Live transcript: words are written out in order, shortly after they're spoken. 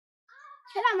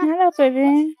Hello,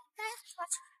 baby.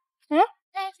 Huh?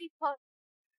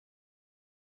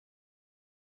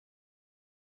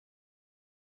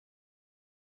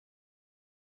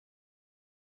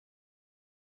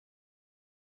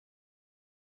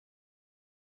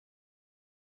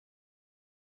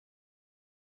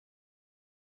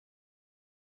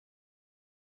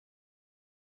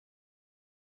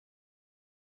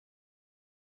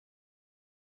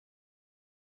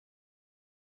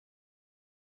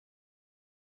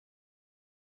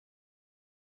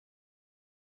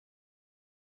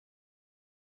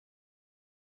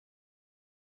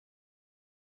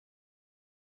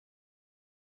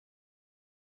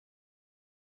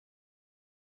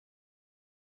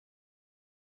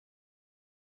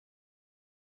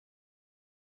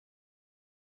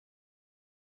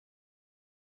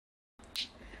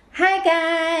 Hi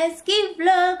guys, give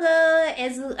vlogger,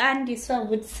 as Andy so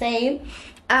would say.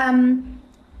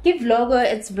 Give vlogger,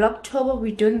 it's Vlogtober.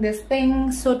 We're doing this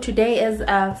thing. So today is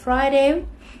Friday.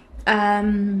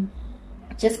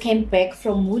 Just came back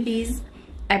from Woolies.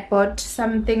 I bought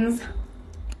some things.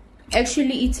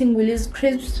 Actually eating Woolies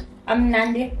crisps. I'm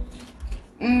Nandi.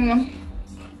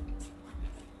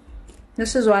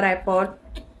 This is what I bought.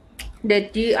 The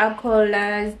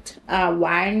de-alcoholized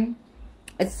wine.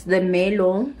 It's the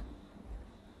Melo.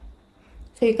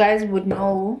 So you guys would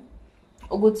know,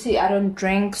 Uguti, I don't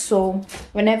drink, so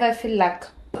whenever I feel like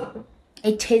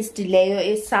it tastes delay or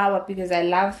it's sour, because I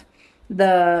love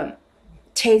the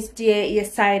tasty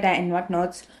cider and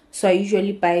whatnot, so I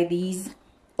usually buy these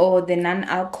or the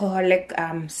non-alcoholic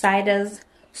ciders.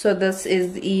 So this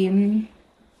is can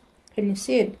you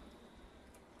see it?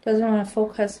 Doesn't want to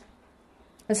focus.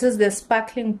 This is the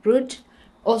sparkling brut,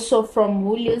 also from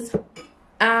Woolies.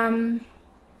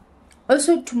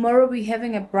 Also tomorrow we're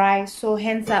having a braai, so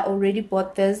hence I already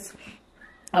bought this.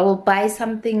 I will buy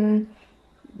something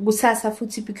busasa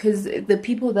futhi, because the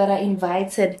people that are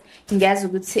invited, guys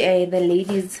would say the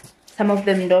ladies, some of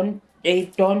them don't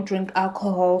drink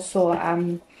alcohol, so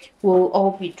we'll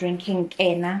all be drinking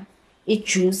kena,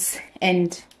 juice,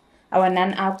 and our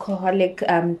non-alcoholic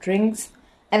drinks.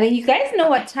 And then you guys know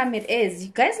what time it is.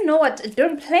 You guys know what,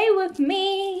 don't play with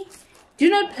me. Do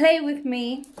not play with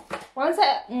me. Once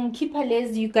I keep a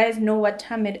lazy, you guys know what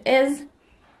time it is.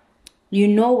 You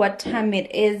know what time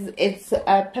it is. It's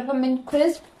a peppermint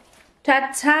crisp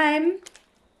time.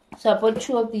 So I bought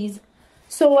 2 of these.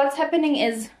 So what's happening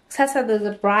is, Sasa, there's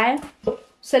a braai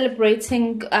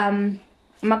celebrating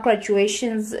my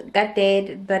graduations, that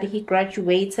day that he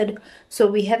graduated. So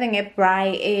we're having a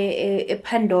braai, a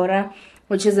Pandora,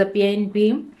 which is a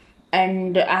B&B.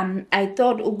 And I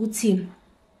thought Uguti,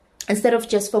 instead of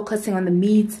just focusing on the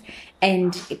meat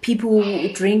and people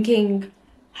drinking,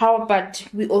 how about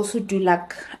we also do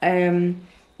like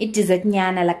it dessert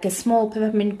nyana, like a small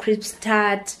peppermint crisp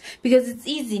tart, because it's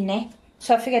easy, ne?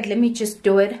 So I figured let me just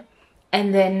do it.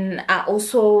 And then I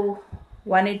also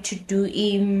wanted to do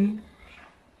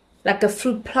like a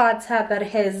fruit platter that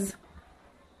has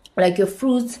like your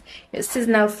fruits, your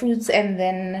seasonal fruits, and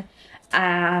then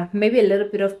maybe a little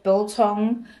bit of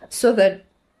biltong, so that,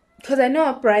 because I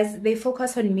know braais, they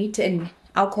focus on meat and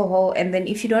alcohol, and then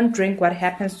if you don't drink, what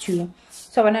happens to you?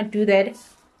 So I want to do that,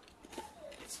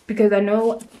 because I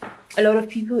know a lot of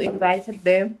people invited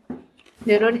there,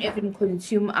 they don't even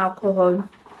consume alcohol.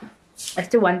 I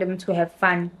still want them to have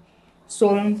fun.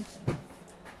 So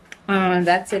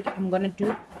that's it. I'm gonna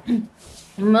do I'm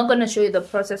not gonna show you the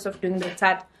process of doing the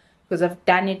tart, because I've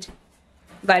done it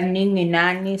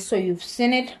so you've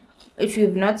seen it. If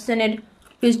you've not seen it,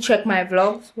 please check my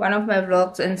vlogs, one of my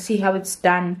vlogs, and see how it's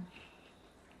done.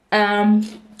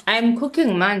 I'm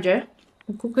cooking manja.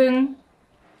 I'm cooking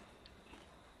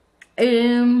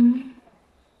inyam.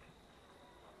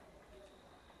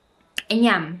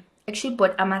 Actually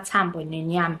bought amatambo and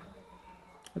inyam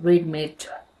red meat,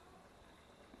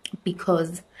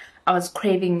 because I was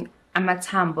craving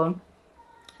amatambo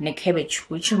and cabbage,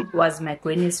 which was my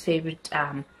granny's favorite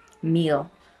meal.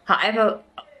 However,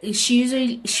 she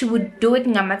would do it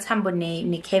ngamatambo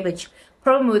ne cabbage.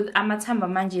 Problem with amatambo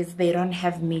manje is they don't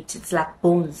have meat, it's like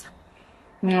bones.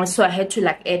 So I had to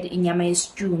like add inyama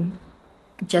stew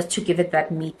just to give it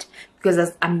that meat,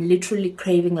 because I'm literally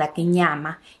craving like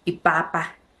inyama, ipapa,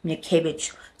 ne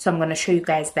cabbage. So I'm gonna show you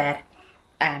guys that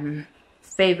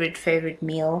favorite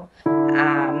meal.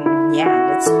 Yeah,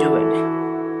 let's do it.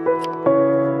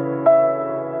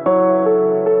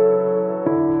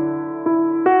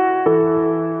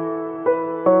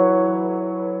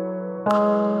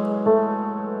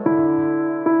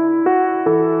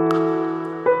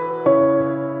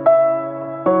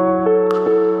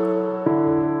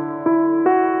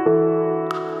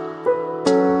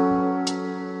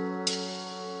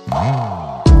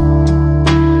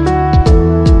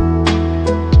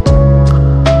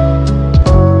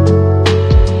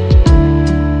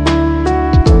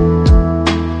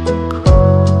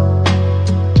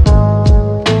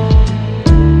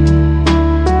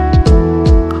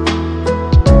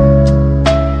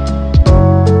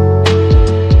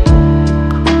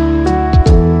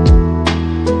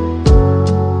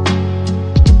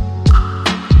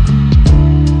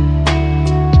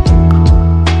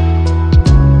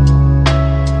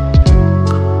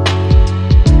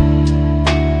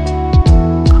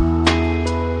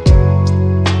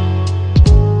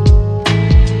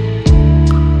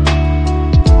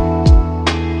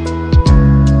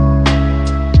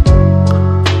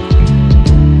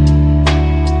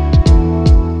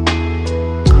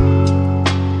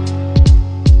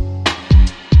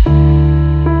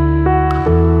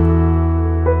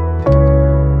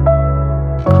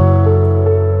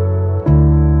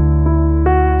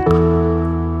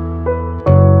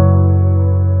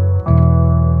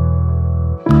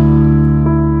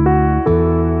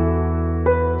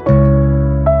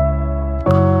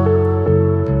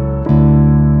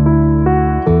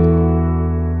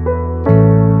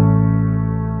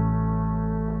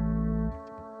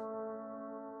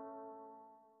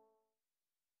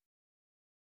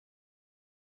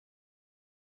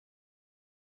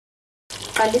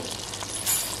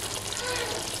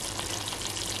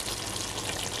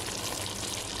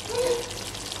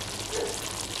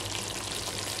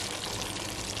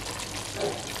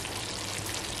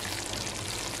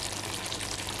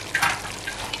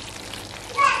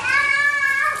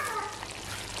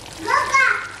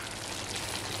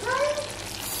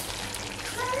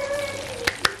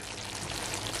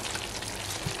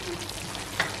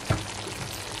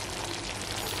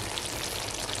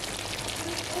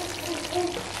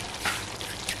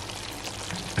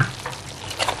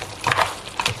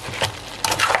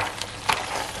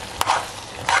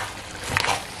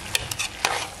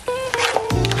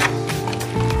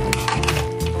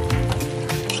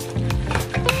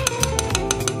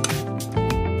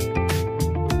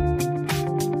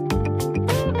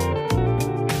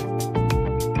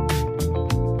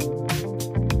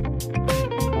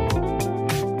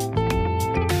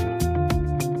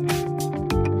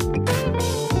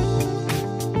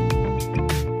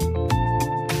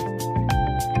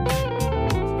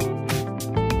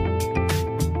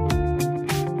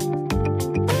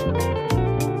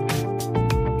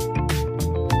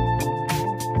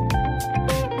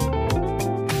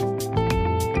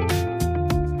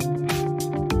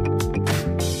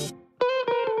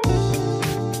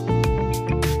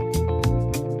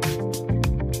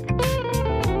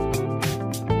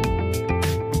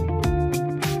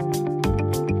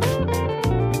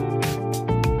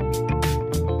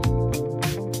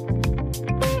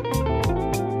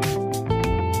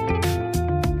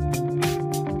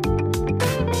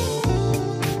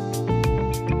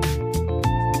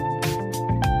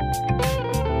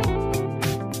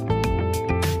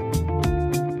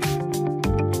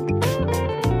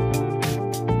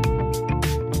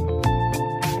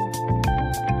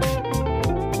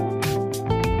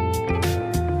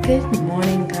 Good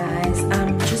morning, guys.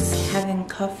 I'm just having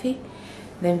coffee.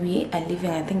 Then we are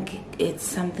leaving. I think it's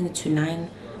something to 9.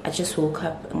 I just woke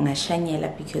up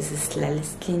ngashanyela because it's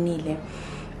cleanile.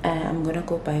 I'm gonna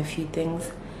go buy a few things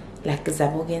like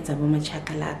zabogen, zaboma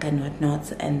chakalaka and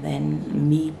whatnot, and then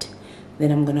meat.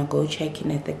 Then I'm gonna go check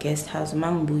in at the guest house.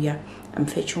 Mangbuya, I'm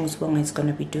fetching Usbonga is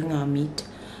gonna be doing our meat.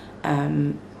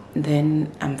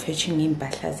 Then I'm fetching in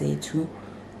Batlazetu.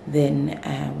 Then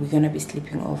we're gonna be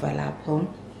sleeping over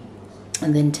Lapo.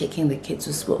 And then taking the kids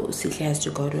to school. Usihle has to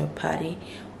go to a party.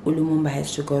 Ulumumba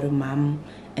has to go to mom.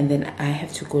 And then I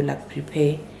have to go like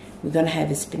prepare. We're gonna have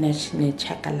a spinach and a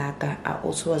chakalaka. I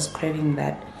also was craving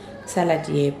that salad,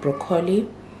 yeah, broccoli.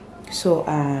 So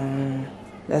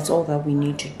that's all that we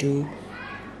need to do.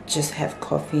 Just have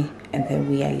coffee and then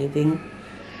we are leaving.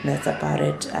 That's about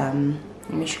it. Let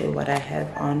me show you what I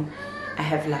have on. I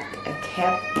have like a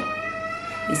cap,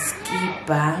 a ski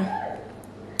bar,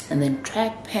 and then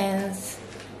track pants,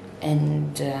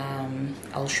 and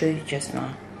I'll show you just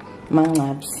now.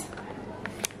 Manglabs.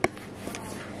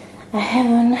 I have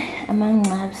on a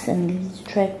manglabs and these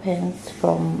track pants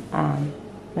from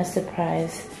Mr.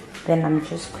 Price. Then I'm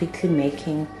just quickly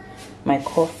making my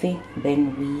coffee.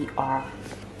 Then we are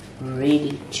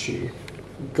ready to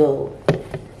go.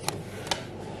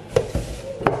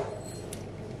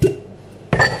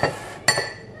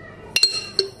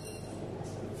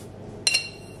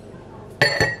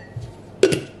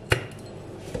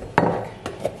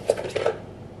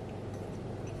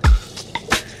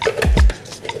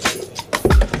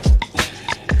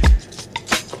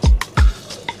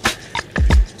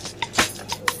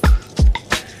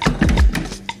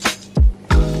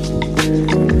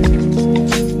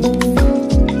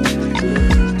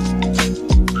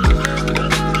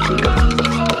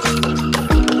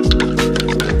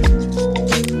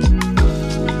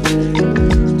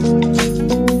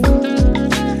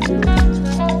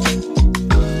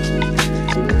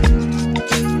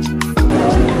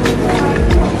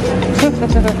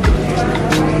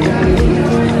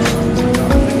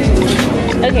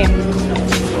 Okay.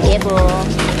 Yebo.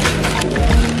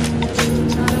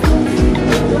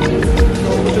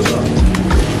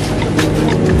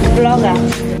 Vlogger.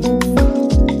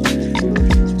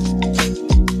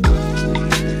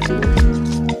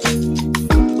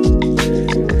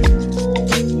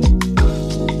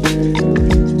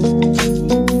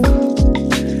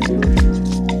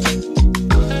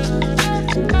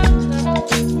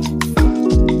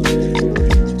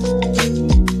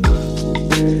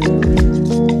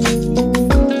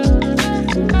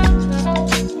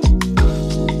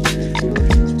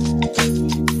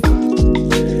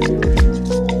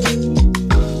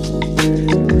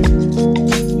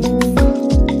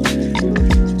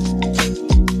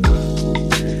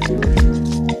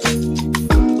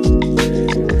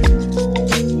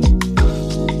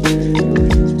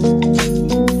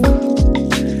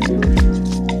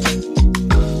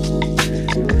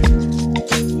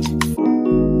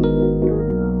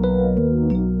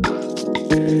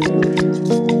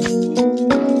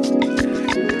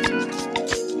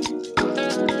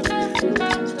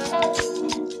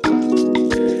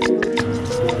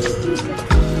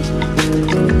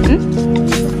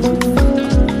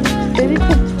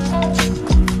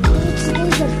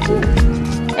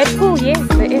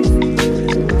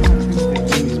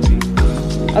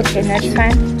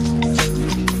 fine.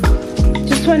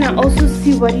 Just wanna also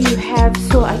see what you have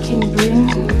so I can bring.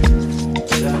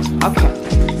 Okay.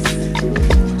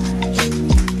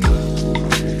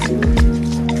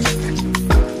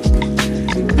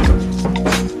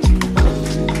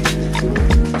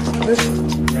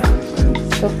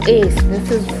 This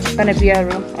is gonna be our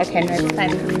room. Okay, no, it's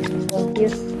fine. Well,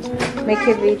 yes, make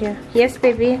a video. Yes,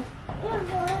 baby.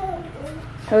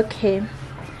 Okay.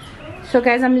 So,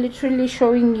 guys, I'm literally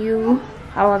showing you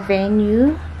our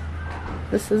venue.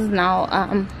 This is now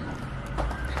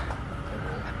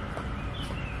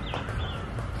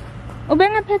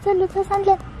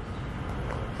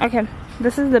okay,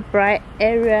 this is the braai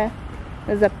area.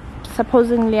 There's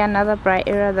supposedly another braai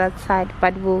area that side,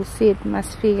 but we'll see it.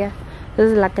 Must figure.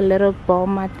 This is like a little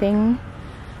boma thing,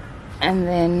 and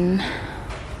then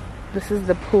this is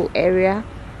the pool area.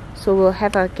 So we'll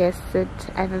have our guests sit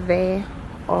either there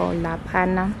or La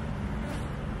Pana.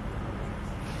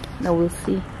 Now we'll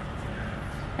see.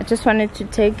 I just wanted to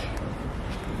take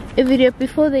a video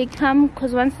before they come,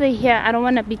 because once they're here, I don't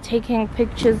want to be taking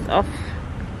pictures of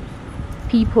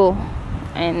people,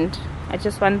 and I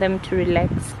just want them to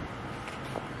relax.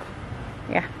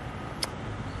 Yeah.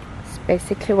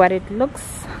 Basically what it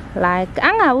looks like.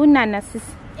 Anga unana sis.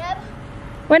 Yep.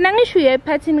 When angisho uya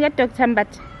ephathini ka Dr.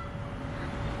 Mbat.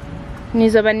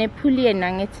 Nizoba nephuli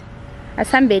yena ngithi.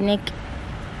 Asambe neki.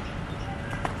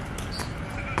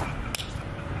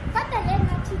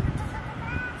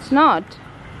 It's not.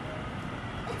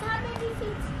 It's how many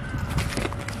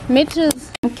feet?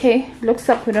 Meters. Okay, looks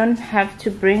like we don't have to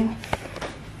bring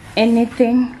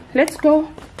anything. Let's go.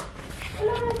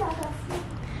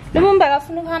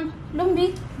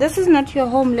 Lumbi, this is not your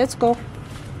home. Let's go.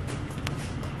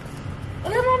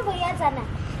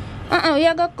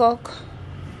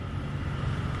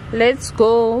 Let's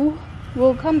go.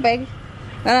 We'll come back.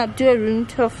 I'll do a room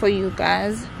tour for you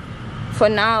guys. For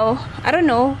now, I don't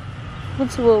know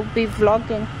which will be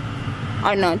vlogging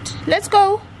or not. Let's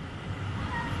go.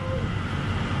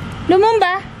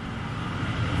 Lumumba,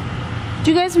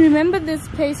 do you guys remember this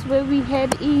place where we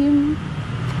had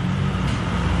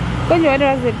what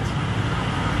was it?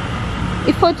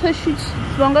 A photo shoot,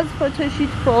 longest photo shoot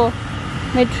for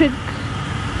matric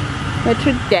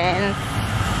dance.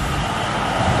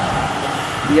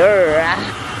 Yeah.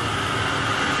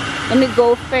 Let me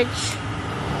go fetch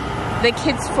the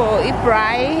kids for a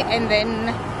braai, and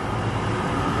then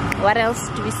what else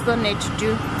do we still need to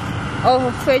do?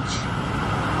 Oh, fetch.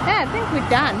 Yeah, I think we're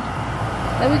done.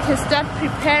 Then we can start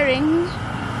preparing.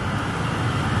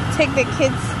 Take the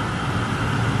kids.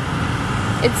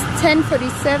 It's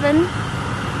 10:47,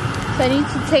 so I need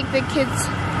to take the kids.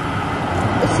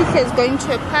 Usika is going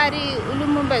to a party.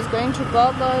 Ulumumba is going to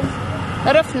Gogo's. A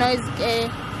lot of noise.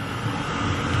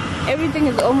 Everything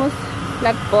is almost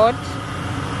like bought.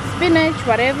 Spinach,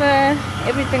 whatever.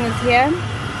 Everything is here.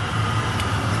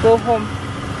 Let's go home.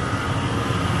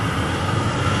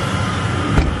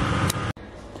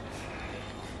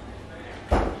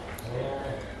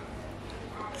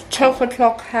 It's 12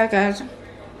 o'clock. Hi guys.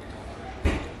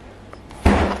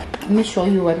 Let me show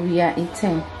you what we are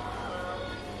eating.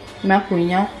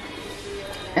 Makunya,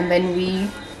 and then we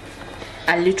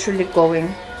are literally going.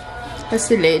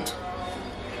 It's late.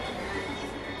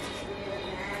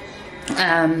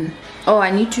 Oh,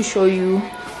 I need to show you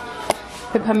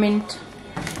peppermint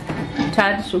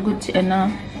tart. So good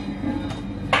enough.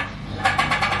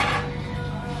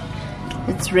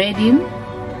 It's ready.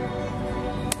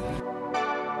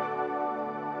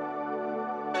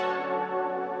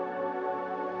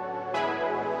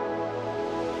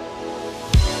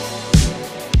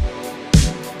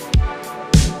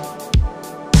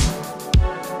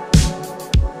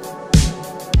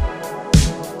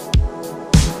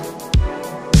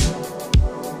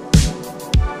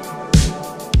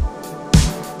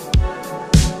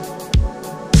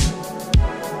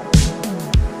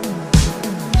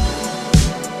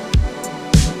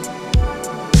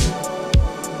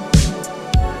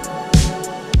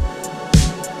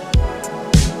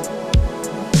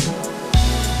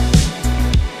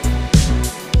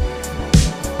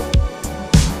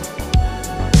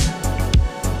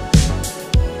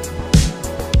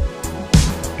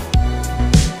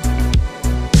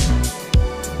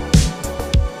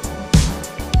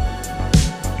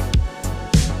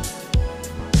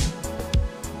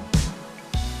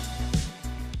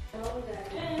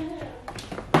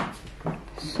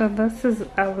 So this is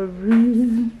our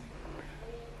room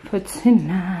for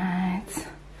tonight,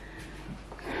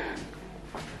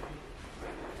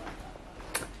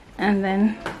 and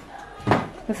then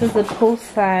this is the pool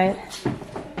side.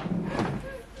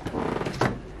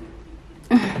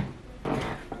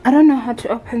 I I don't know how to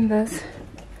open this.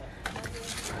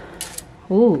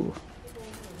 Ooh.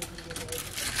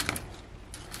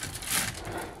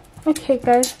 Okay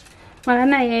guys,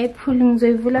 because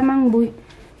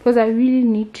I really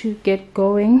need to get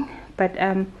going, but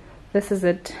this is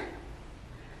it.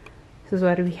 This is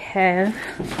what we have.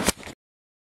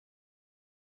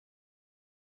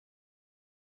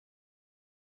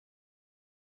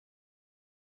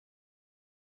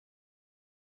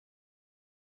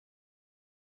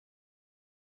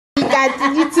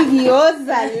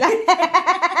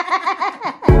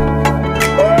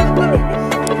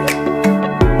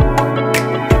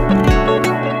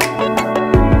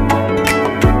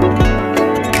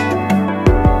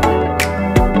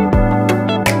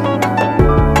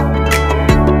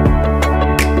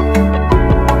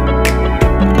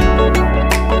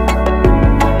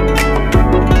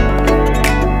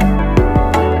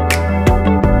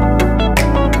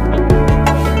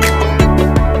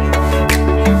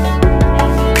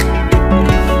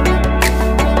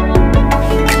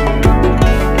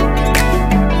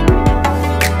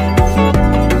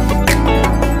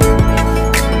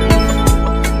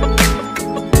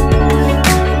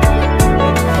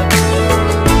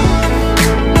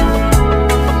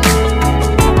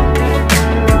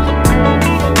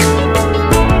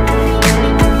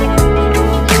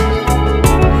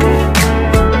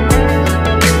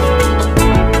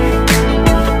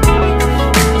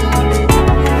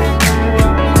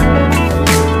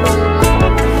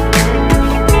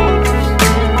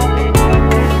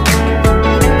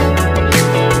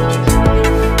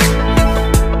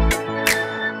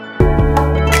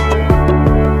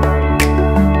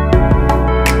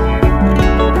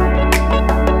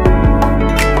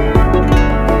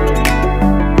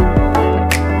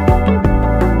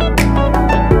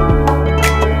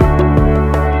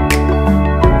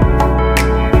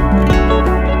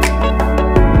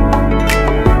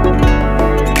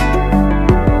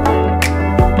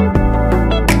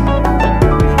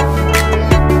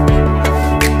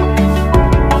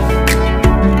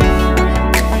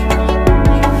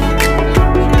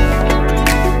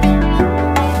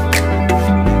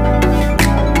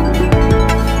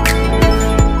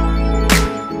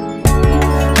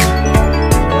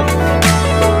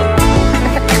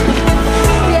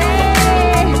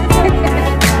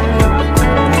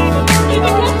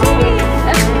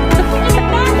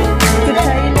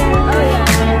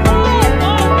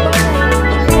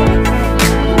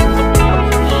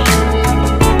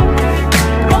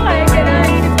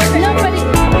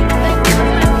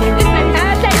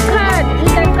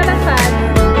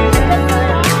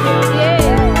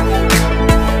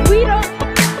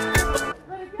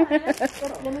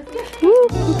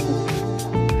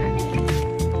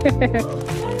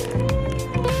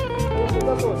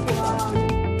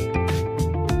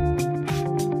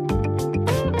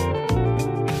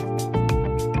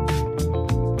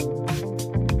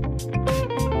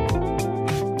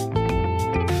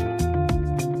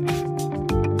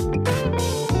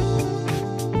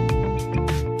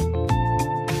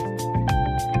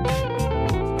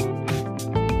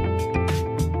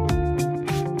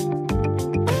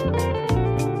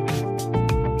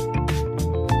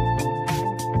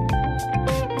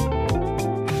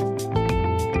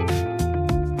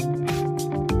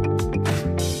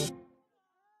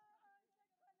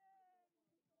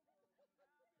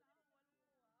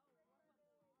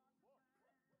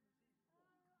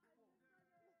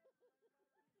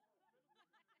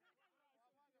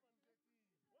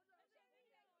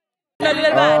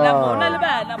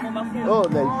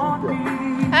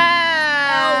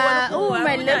 Oh,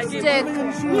 my lipstick.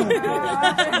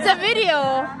 It's a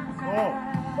video.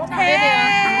 Hey!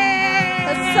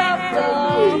 It's so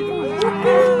cool.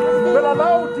 Well,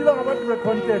 allow dealing about the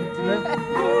content.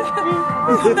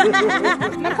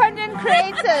 My content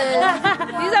creators.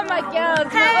 These are my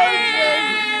girls.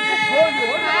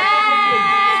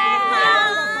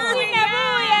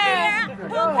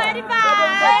 Party bye.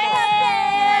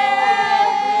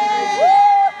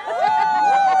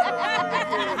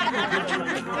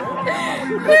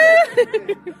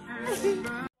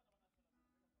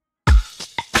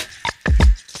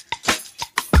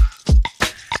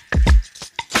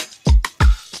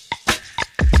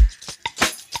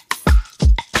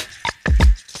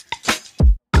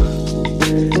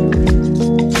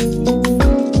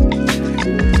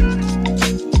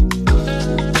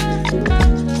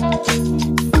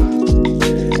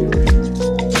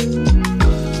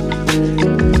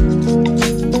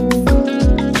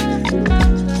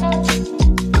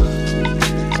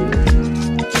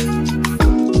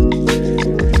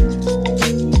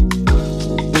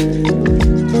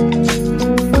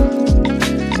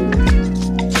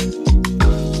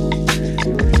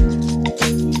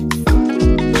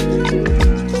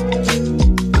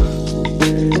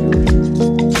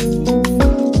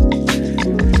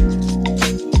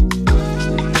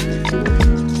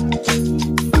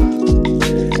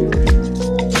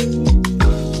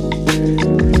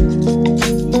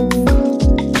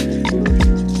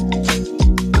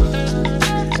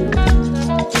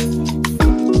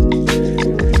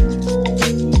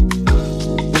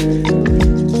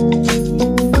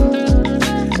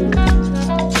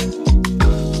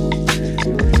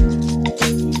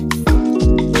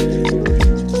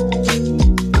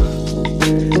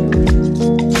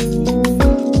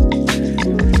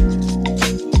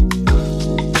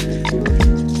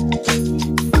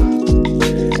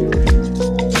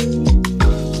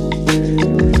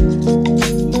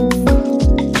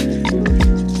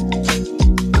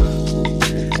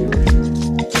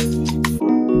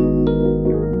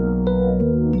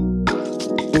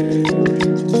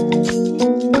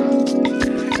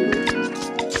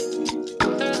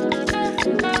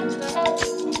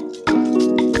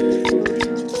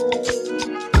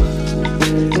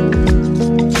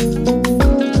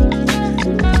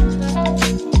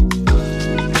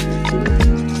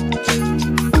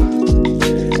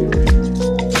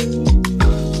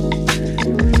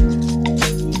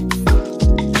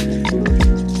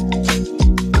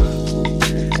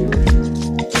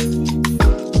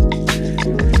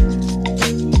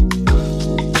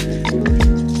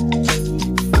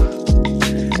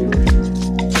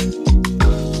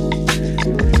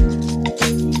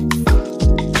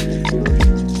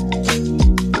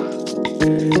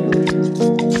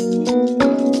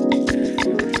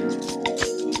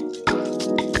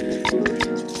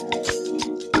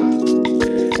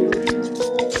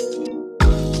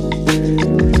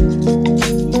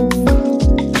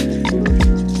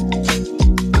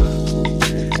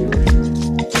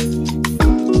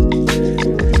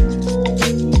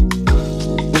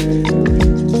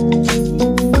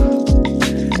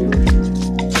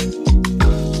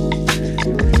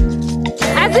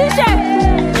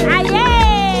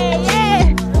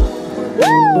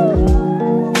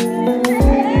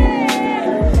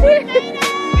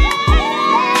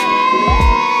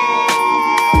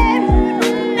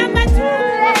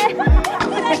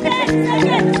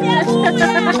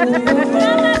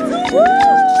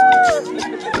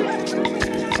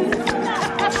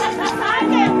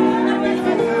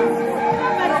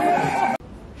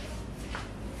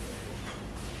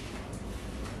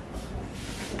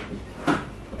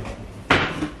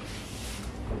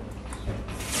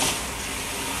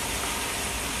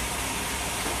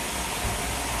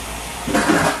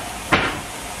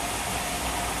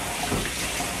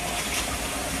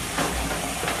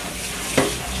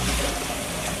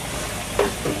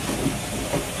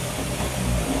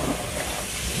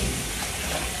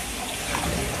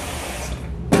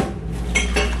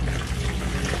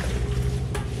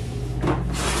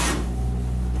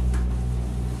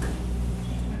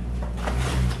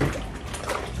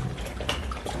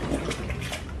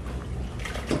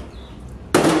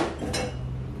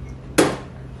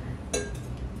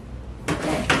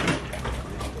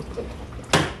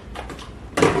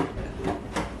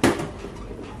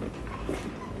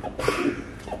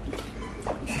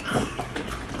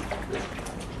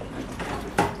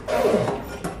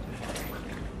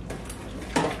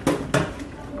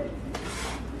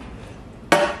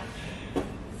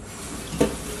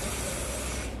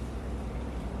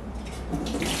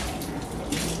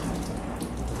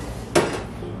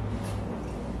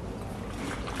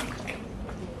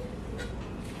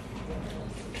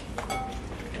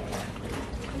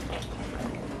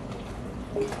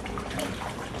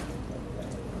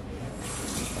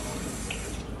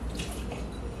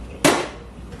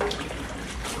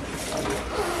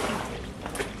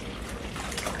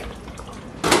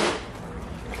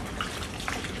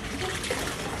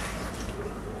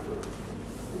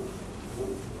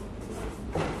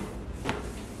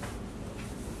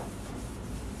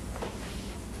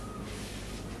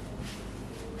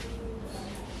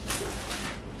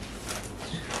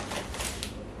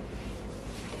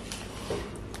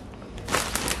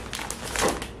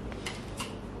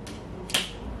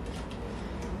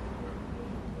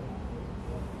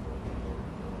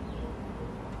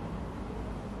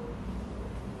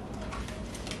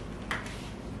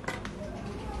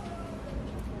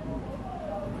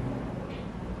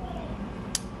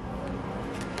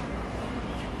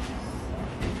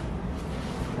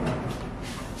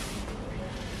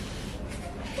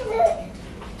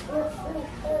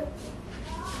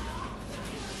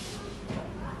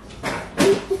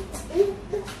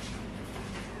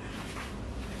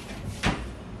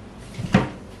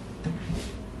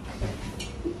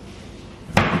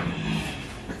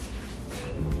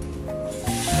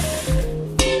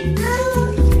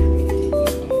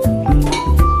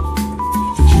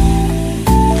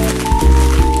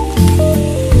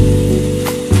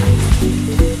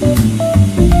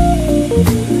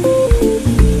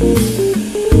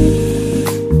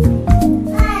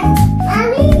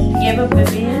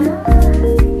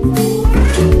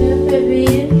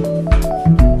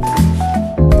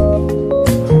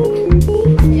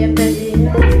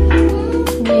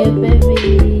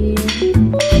 baby.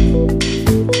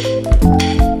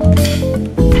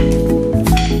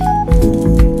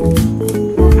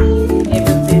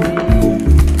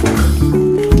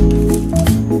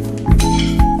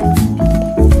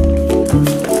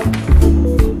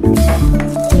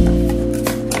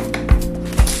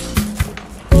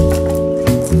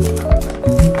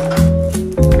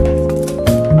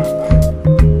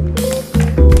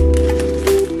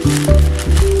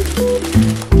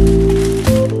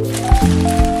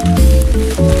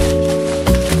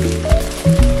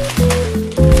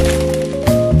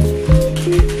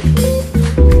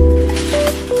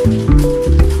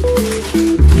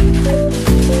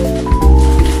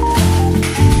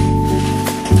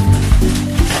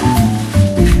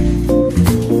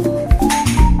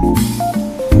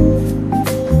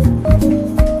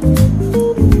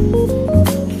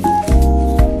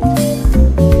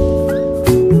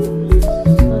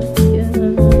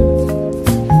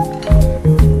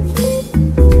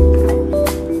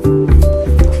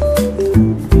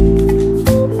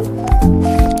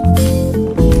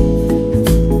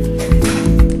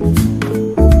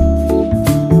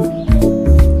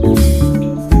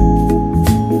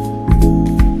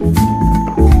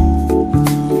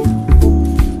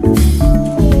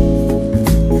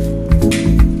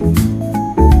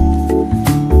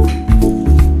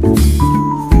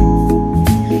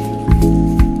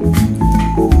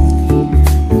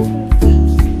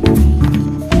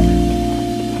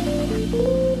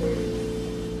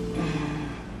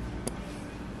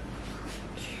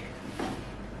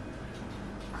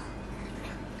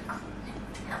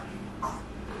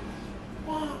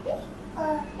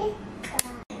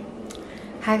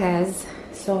 Hi guys,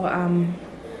 so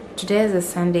today is a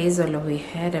Sunday, so we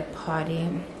had a party,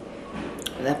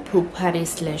 the pool party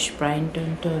slash Brian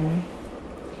Tonton.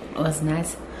 It was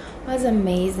nice, it was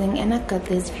amazing, and I got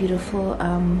these beautiful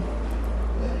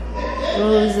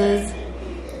roses.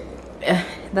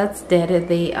 That's dead.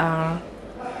 They are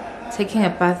taking a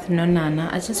bath. No Nana,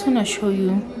 I just want to show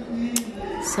you.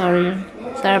 Sorry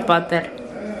about that.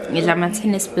 My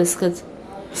tennis biscuits.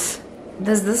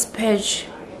 There's this patch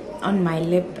on my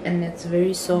lip and it's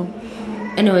very sore.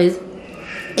 Anyways,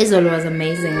 Israel was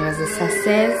amazing. It was a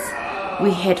success. We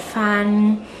had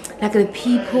fun, like the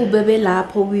people baby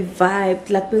lapo, we vibed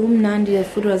like Nandi. The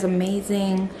food was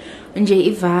amazing and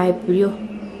vibe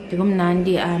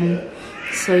Nandi.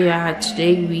 So yeah,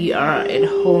 today we are at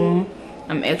home.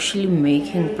 I'm actually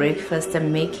making breakfast.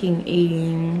 I'm making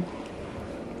a,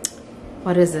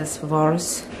 what is this,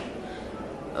 vors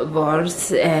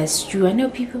stew. I know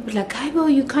people be like, hi bo,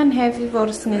 you can't have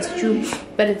vors in a stew,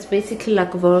 but it's basically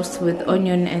like vors with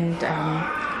onion and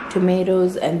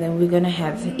tomatoes, and then we're gonna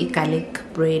have a garlic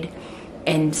bread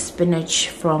and spinach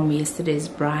from yesterday's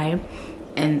braai,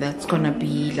 and that's gonna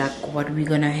be like what we're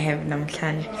gonna have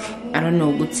namhlanje. I don't know,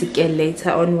 we'll take it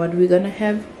later on what we're gonna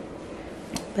have,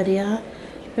 but yeah,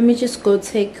 let me just go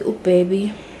take a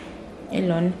baby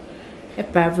alone a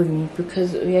bathroom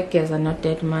because we are not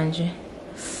that much.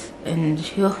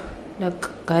 And yo,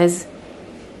 look guys,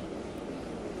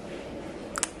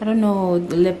 I don't know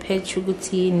the page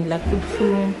routine like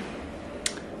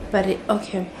but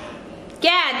okay,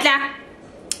 yeah,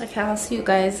 okay, I'll see you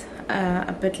guys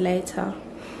a bit later.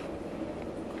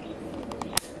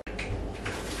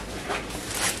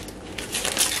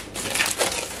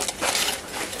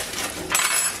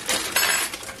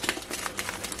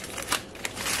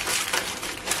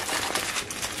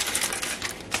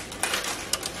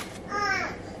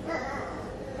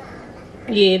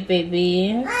 Yeah,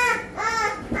 baby.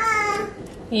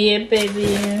 Yeah,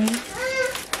 baby.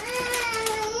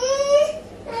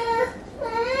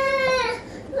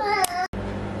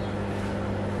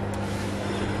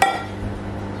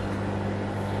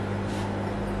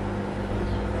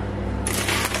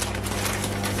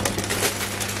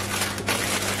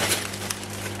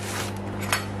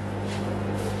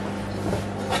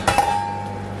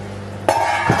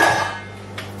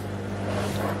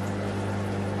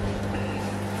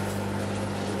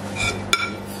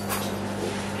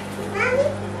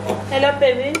 Hello,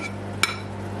 baby.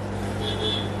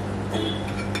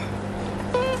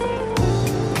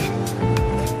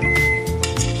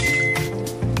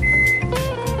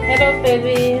 Hello,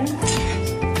 baby.